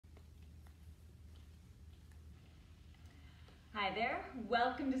Hi there,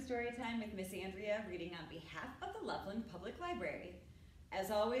 welcome to Storytime with Miss Andrea, reading on behalf of the Loveland Public Library.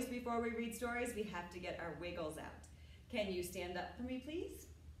 As always, before we read stories, we have to get our wiggles out. Can you stand up for me, please?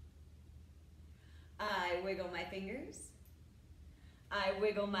 I wiggle my fingers. I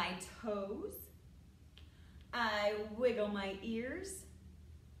wiggle my toes. I wiggle my ears.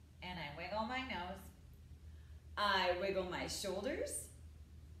 And I wiggle my nose. I wiggle my shoulders.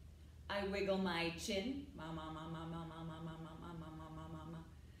 I wiggle my chin. Mama, mama, mama, mama, mama, mama, mama, mama.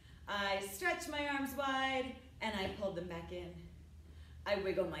 I stretch my arms wide and I pull them back in. I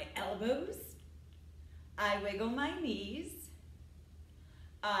wiggle my elbows. I wiggle my knees.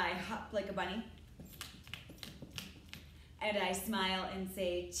 I hop like a bunny. And I smile and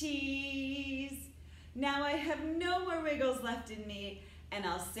say, cheese. Now I have no more wiggles left in me, and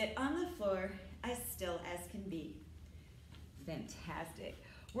I'll sit on the floor as still as can be. Fantastic.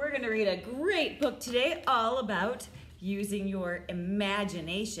 We're going to read a great book today all about using your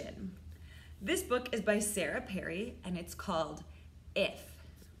imagination. This book is by Sarah Perry, and it's called If.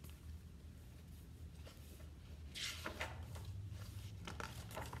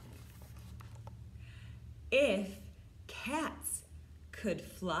 If cats could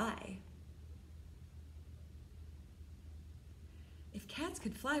fly. If cats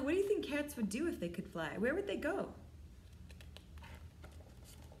could fly, what do you think cats would do if they could fly? Where would they go?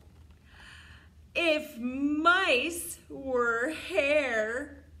 If mice were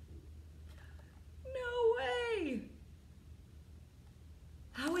hair, no way.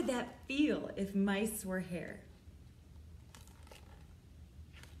 How would that feel if mice were hair?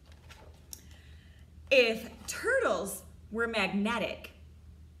 If turtles were magnetic,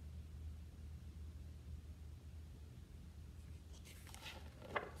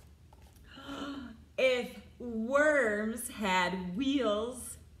 if worms had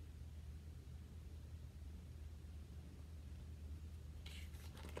wheels,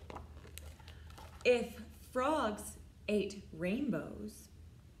 if frogs ate rainbows,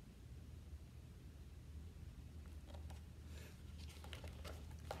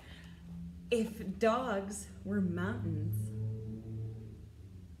 if dogs were mountains,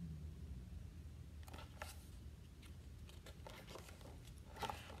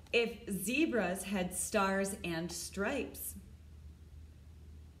 if zebras had stars and stripes,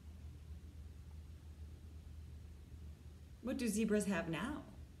 what do zebras have now?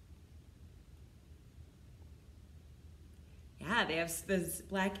 Yeah, they have those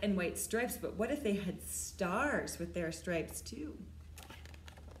black and white stripes, but what if they had stars with their stripes too?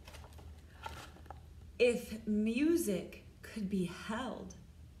 If music could be held,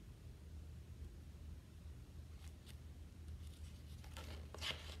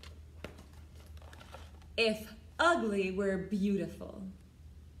 if ugly were beautiful.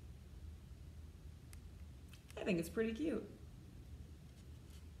 I think it's pretty cute.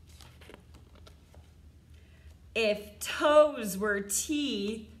 If toes were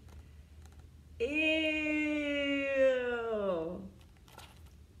teeth, ew.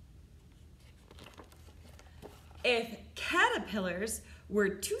 If caterpillars were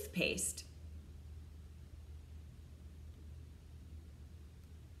toothpaste,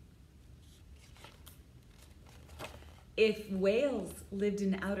 if whales lived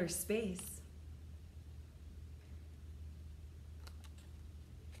in outer space,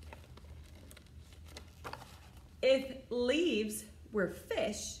 if leaves were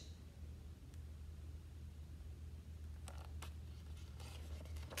fish,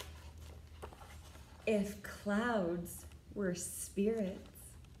 if clouds were spirits.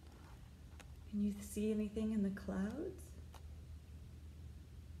 Can you see anything in the clouds?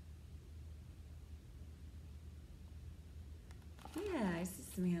 Yeah, I see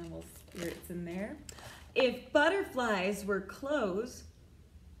some animal spirits in there. If butterflies were clothes,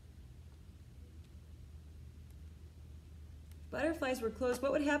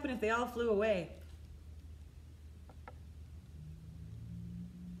 what would happen if they all flew away?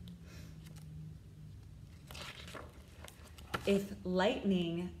 If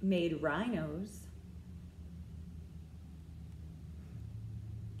lightning made rhinos,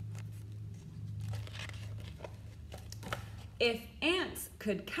 if ants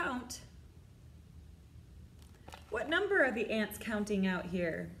could count, what number are the ants counting out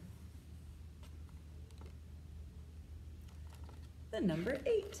here? The number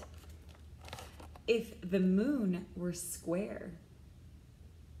 8. If the moon were square,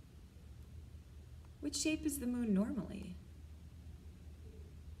 which shape is the moon normally?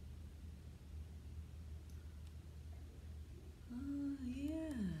 Oh,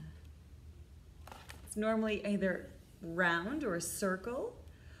 yeah. It's normally either round or a circle,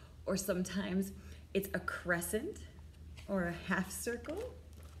 or sometimes it's a crescent or a half circle.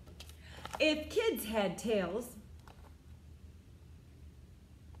 If kids had tails,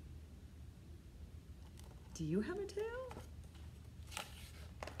 do you have a tail?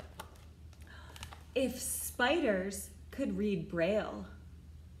 If spiders could read Braille,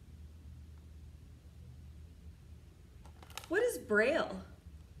 what is Braille?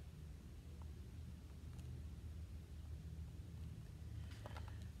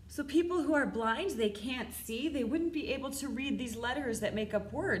 So people who are blind, they can't see, they wouldn't be able to read these letters that make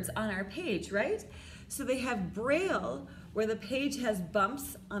up words on our page, right? So they have Braille, where the page has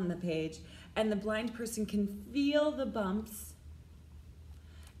bumps on the page, and the blind person can feel the bumps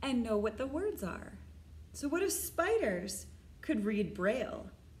and know what the words are. So what if spiders could read Braille?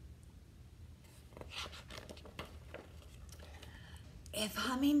 If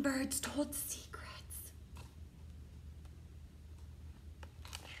hummingbirds told secrets,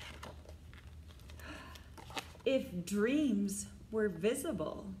 if dreams were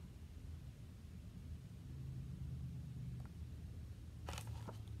visible,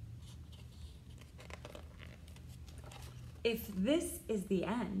 if this is the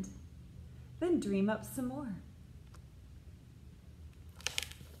end, then dream up some more.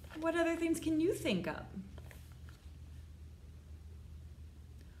 What other things can you think of?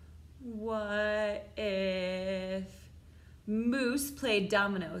 What if Moose played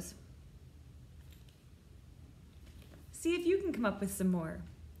dominoes? See if you can come up with some more.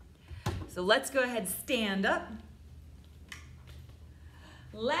 So let's go ahead, stand up.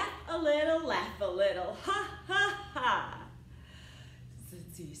 Laugh a little, ha, ha, ha.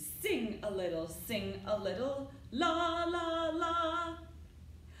 Let's see, sing a little, la, la, la.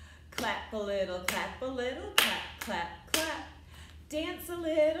 Clap a little, clap, clap, clap. Dance a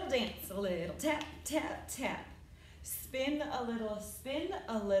little, tap, tap, tap. Spin a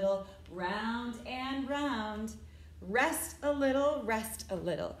little, round and round. Rest a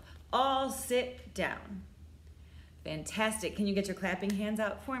little, all sit down. Fantastic, can you get your clapping hands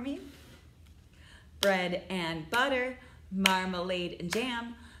out for me? Bread and butter, marmalade and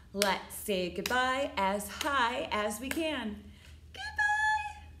jam. Let's say goodbye as high as we can.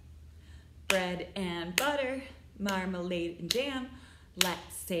 Goodbye! Bread and butter, marmalade and jam.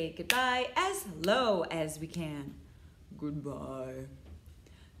 Let's say goodbye as low as we can. Goodbye.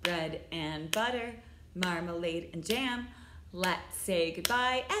 Bread and butter, marmalade and jam. Let's say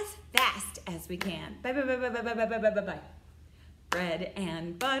goodbye as fast as we can. Bye, bye, bye, bye, bye, bye, bye, bye, bye, bye. Bread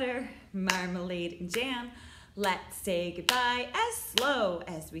and butter, marmalade and jam. Let's say goodbye as slow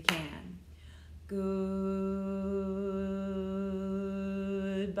as we can. Goodbye.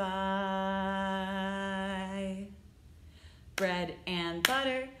 Bread and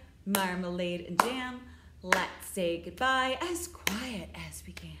butter, marmalade and jam. Let's say goodbye as quiet as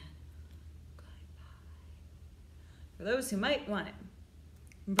we can. For those who might want it.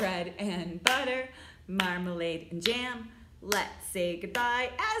 Bread and butter, marmalade and jam. Let's say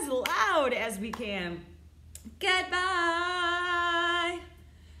goodbye as loud as we can. Goodbye!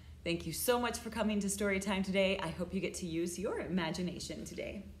 Thank you so much for coming to Storytime today. I hope you get to use your imagination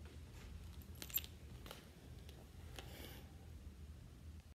today.